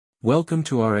Welcome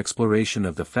to our exploration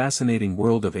of the fascinating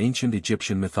world of ancient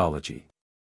Egyptian mythology.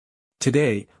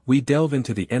 Today, we delve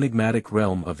into the enigmatic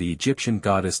realm of the Egyptian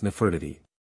goddess Nefertiti.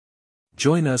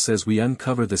 Join us as we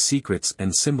uncover the secrets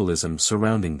and symbolism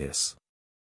surrounding this.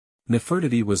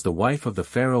 Nefertiti was the wife of the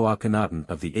pharaoh Akhenaten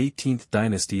of the 18th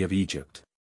dynasty of Egypt.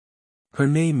 Her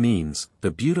name means,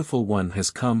 "the beautiful one has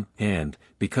come," and,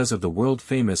 because of the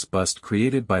world-famous bust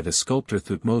created by the sculptor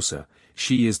Thutmose,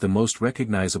 she is the most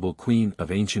recognizable queen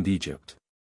of ancient Egypt.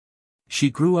 She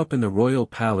grew up in the royal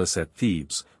palace at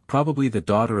Thebes, probably the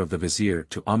daughter of the vizier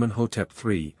to Amenhotep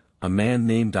III, a man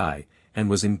named I, and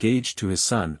was engaged to his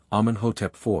son,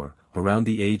 Amenhotep IV, around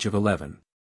the age of 11.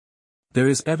 There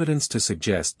is evidence to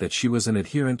suggest that she was an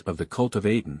adherent of the cult of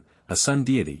Aten, a sun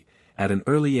deity, at an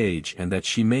early age, and that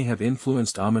she may have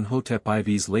influenced Amenhotep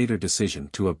IV's later decision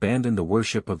to abandon the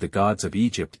worship of the gods of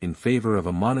Egypt in favor of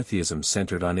a monotheism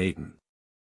centered on Aten.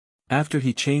 After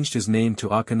he changed his name to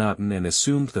Akhenaten and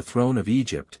assumed the throne of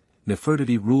Egypt,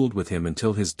 Nefertiti ruled with him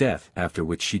until his death, after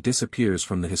which she disappears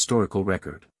from the historical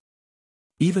record.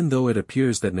 Even though it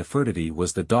appears that Nefertiti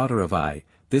was the daughter of I,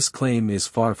 this claim is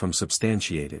far from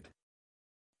substantiated.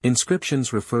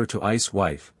 Inscriptions refer to I's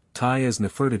wife, Tai, as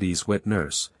Nefertiti's wet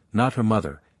nurse, not her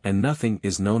mother, and nothing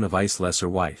is known of I's lesser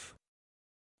wife.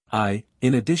 I,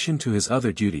 in addition to his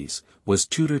other duties, was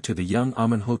tutor to the young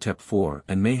Amenhotep IV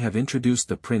and may have introduced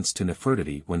the prince to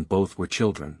Nefertiti when both were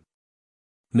children.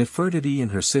 Nefertiti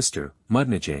and her sister,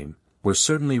 Mudnajame, were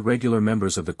certainly regular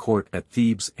members of the court at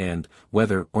Thebes, and,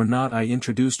 whether or not I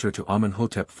introduced her to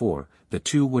Amenhotep IV, the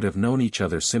two would have known each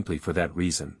other simply for that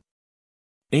reason.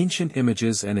 Ancient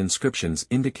images and inscriptions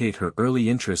indicate her early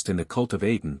interest in the cult of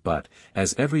Aten, but,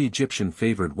 as every Egyptian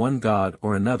favored one god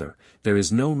or another, there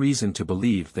is no reason to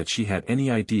believe that she had any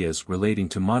ideas relating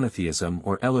to monotheism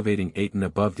or elevating Aten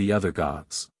above the other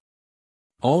gods.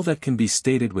 All that can be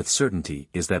stated with certainty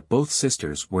is that both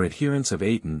sisters were adherents of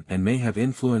Aten and may have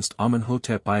influenced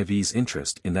Amenhotep IV's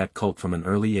interest in that cult from an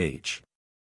early age.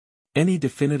 Any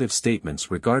definitive statements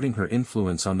regarding her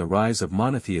influence on the rise of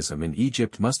monotheism in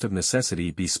Egypt must of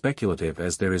necessity be speculative,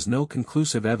 as there is no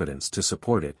conclusive evidence to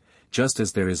support it, just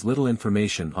as there is little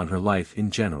information on her life in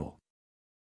general.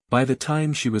 By the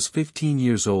time she was 15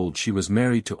 years old she was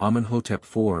married to Amenhotep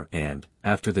IV and,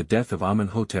 after the death of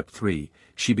Amenhotep III,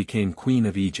 she became Queen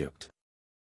of Egypt.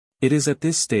 It is at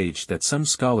this stage that some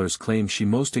scholars claim she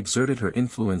most exerted her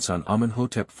influence on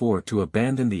Amenhotep IV to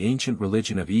abandon the ancient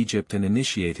religion of Egypt and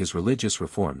initiate his religious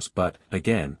reforms, but,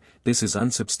 again, this is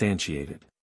unsubstantiated.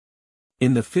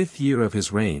 In the 5th year of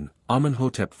his reign,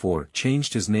 Amenhotep IV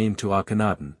changed his name to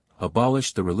Akhenaten,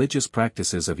 abolished the religious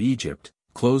practices of Egypt,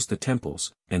 closed the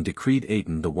temples, and decreed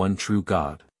Aten the one true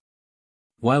god.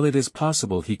 While it is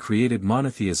possible he created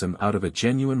monotheism out of a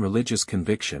genuine religious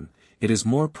conviction, it is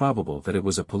more probable that it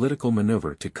was a political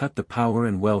maneuver to cut the power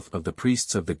and wealth of the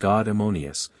priests of the god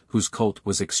Ammonius, whose cult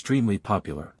was extremely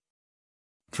popular.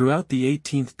 Throughout the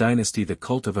 18th dynasty the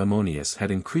cult of Ammonius had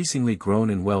increasingly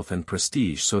grown in wealth and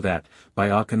prestige, so that, by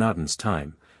Akhenaten's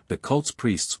time, the cult's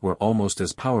priests were almost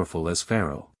as powerful as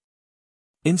Pharaoh.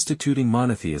 Instituting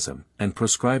monotheism, and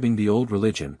proscribing the old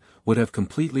religion, would have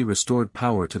completely restored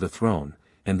power to the throne,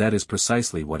 and that is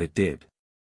precisely what it did.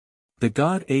 The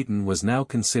god Aten was now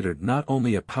considered not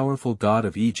only a powerful god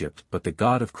of Egypt but the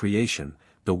god of creation,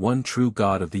 the one true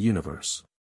god of the universe.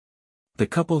 The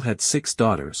couple had 6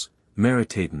 daughters: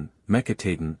 Meritaten,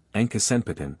 Mekitaten,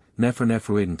 Ankhesenpeten,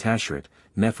 Neferneferuiden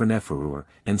Neferneferur,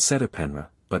 and Setapenra,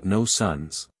 but no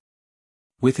sons.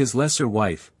 With his lesser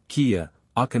wife, Kia,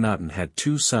 Akhenaten had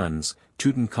 2 sons,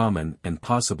 Tutankhamun and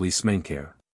possibly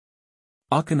Smenkhare.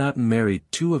 Akhenaten married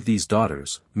 2 of these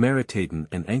daughters, Meritaten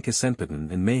and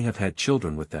Ankhesenpeten, and may have had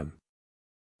children with them.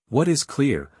 What is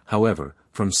clear, however,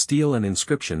 from stele and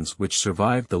inscriptions which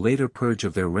survived the later purge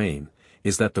of their reign,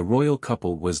 is that the royal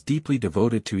couple was deeply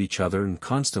devoted to each other and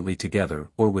constantly together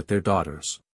or with their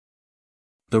daughters.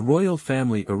 The royal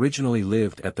family originally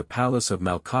lived at the palace of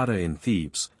Mekitaten in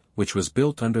Thebes, which was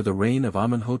built under the reign of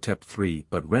Amenhotep III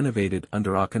but renovated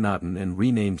under Akhenaten and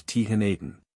renamed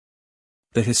Aten.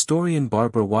 The historian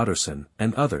Barbara Watterson,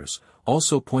 and others,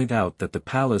 also point out that the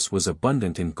palace was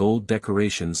abundant in gold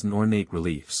decorations and ornate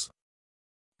reliefs.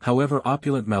 However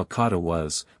opulent Mekitaten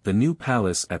was, the new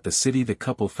palace at the city the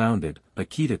couple founded,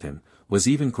 Akhetaten, was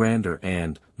even grander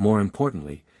and, more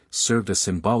importantly, served a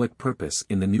symbolic purpose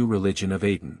in the new religion of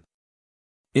Aten.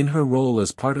 In her role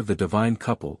as part of the divine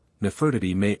couple,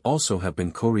 Nefertiti may also have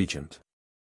been co-regent.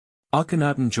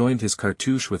 Akhenaten joined his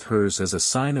cartouche with hers as a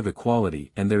sign of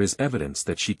equality, and there is evidence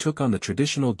that she took on the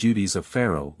traditional duties of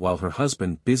pharaoh while her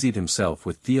husband busied himself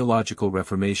with theological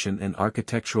reformation and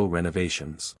architectural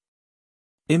renovations.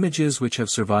 Images which have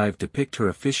survived depict her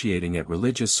officiating at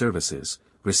religious services,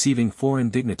 receiving foreign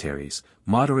dignitaries,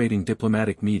 moderating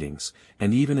diplomatic meetings,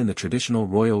 and even in the traditional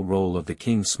royal role of the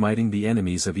king smiting the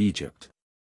enemies of Egypt.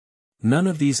 None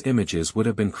of these images would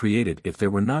have been created if there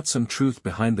were not some truth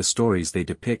behind the stories they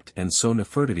depict, and so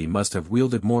Nefertiti must have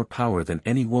wielded more power than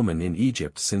any woman in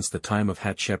Egypt since the time of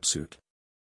Hatshepsut.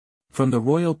 From the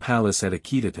royal palace at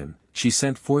Akhetaten, she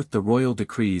sent forth the royal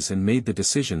decrees and made the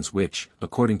decisions which,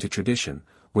 according to tradition,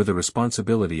 were the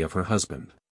responsibility of her husband.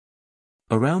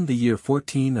 Around the year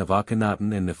 14 of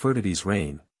Akhenaten and Nefertiti's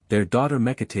reign, their daughter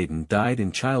Mekitaten died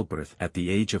in childbirth at the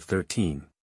age of 13.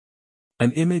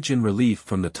 An image in relief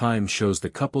from the time shows the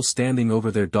couple standing over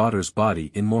their daughter's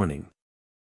body in mourning.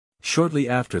 Shortly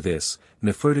after this,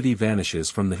 Nefertiti vanishes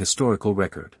from the historical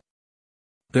record.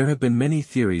 There have been many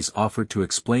theories offered to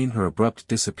explain her abrupt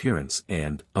disappearance,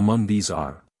 and, among these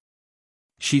are: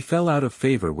 she fell out of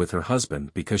favor with her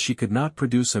husband because she could not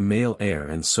produce a male heir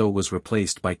and so was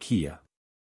replaced by Kia.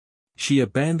 She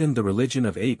abandoned the religion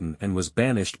of Aten and was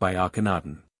banished by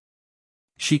Akhenaten.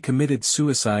 She committed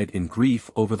suicide in grief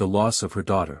over the loss of her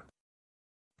daughter.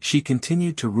 She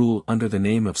continued to rule under the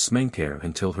name of Smenkhare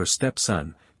until her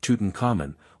stepson,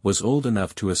 Tutankhamun, was old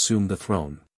enough to assume the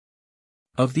throne.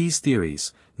 Of these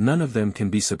theories, none of them can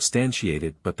be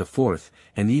substantiated, but the fourth,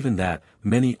 and even that,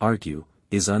 many argue,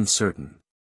 is uncertain.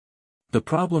 The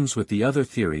problems with the other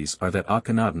theories are that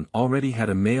Akhenaten already had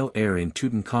a male heir in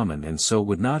Tutankhamun and so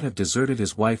would not have deserted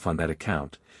his wife on that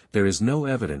account. There is no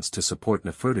evidence to support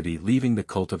Nefertiti leaving the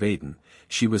cult of Aten.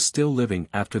 She was still living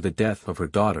after the death of her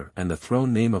daughter, and the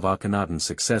throne name of Akhenaten's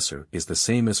successor is the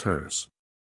same as hers.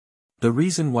 The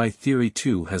reason why Theory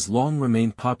 2 has long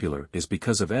remained popular is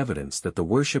because of evidence that the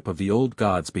worship of the old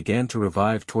gods began to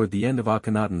revive toward the end of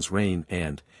Akhenaten's reign,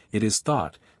 and, it is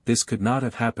thought, this could not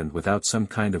have happened without some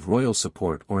kind of royal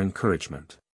support or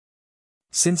encouragement.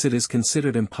 Since it is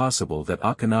considered impossible that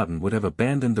Akhenaten would have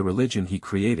abandoned the religion he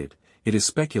created, it is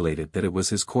speculated that it was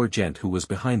his court gent who was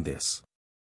behind this.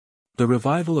 The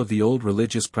revival of the old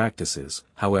religious practices,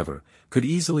 however, could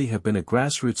easily have been a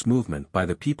grassroots movement by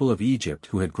the people of Egypt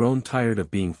who had grown tired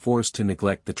of being forced to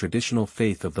neglect the traditional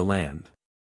faith of the land.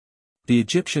 The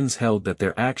Egyptians held that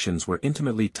their actions were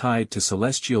intimately tied to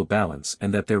celestial balance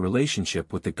and that their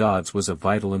relationship with the gods was of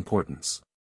vital importance.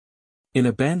 In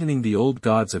abandoning the old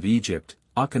gods of Egypt,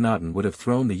 Akhenaten would have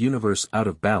thrown the universe out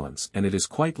of balance, and it is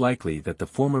quite likely that the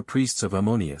former priests of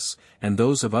Ammonius, and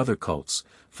those of other cults,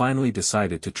 finally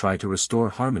decided to try to restore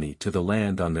harmony to the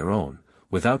land on their own,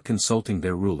 without consulting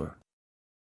their ruler.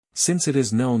 Since it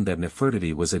is known that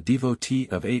Nefertiti was a devotee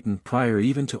of Aten prior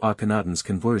even to Akhenaten's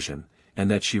conversion, and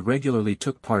that she regularly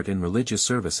took part in religious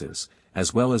services,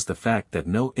 as well as the fact that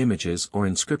no images or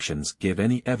inscriptions give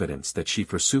any evidence that she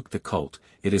forsook the cult,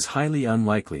 it is highly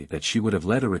unlikely that she would have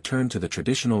led a return to the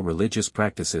traditional religious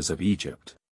practices of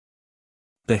Egypt.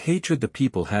 The hatred the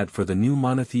people had for the new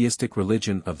monotheistic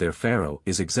religion of their pharaoh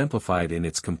is exemplified in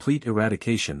its complete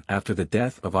eradication after the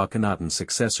death of Akhenaten's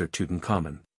successor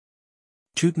Tutankhamun.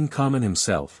 Tutankhamun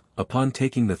himself, upon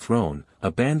taking the throne,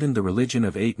 abandoned the religion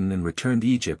of Aten and returned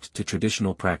Egypt to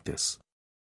traditional practice.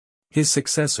 His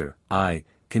successor, I,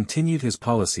 continued his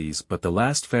policies, but the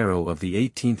last pharaoh of the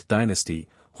 18th dynasty,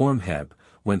 Horemheb,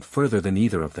 went further than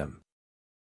either of them.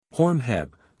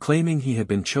 Horemheb, claiming he had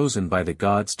been chosen by the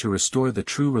gods to restore the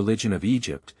true religion of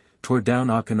Egypt, tore down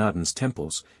Akhenaten's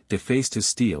temples, defaced his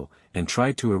stele, and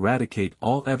tried to eradicate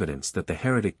all evidence that the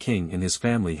heretic king and his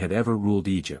family had ever ruled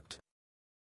Egypt.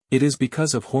 It is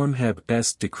because of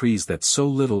Horemheb's decrees that so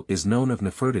little is known of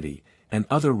Nefertiti, and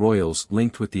other royals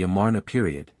linked with the Amarna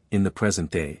period, in the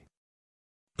present day.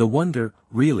 The wonder,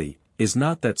 really, is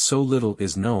not that so little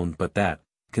is known but that,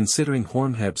 considering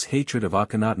Horemheb's hatred of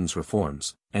Akhenaten's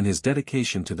reforms, and his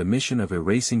dedication to the mission of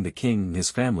erasing the king and his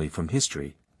family from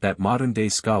history, that modern-day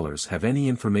scholars have any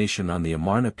information on the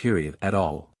Amarna period at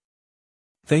all.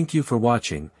 Thank you for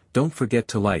watching. Don't forget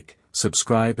to like,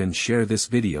 subscribe and share this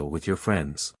video with your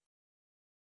friends.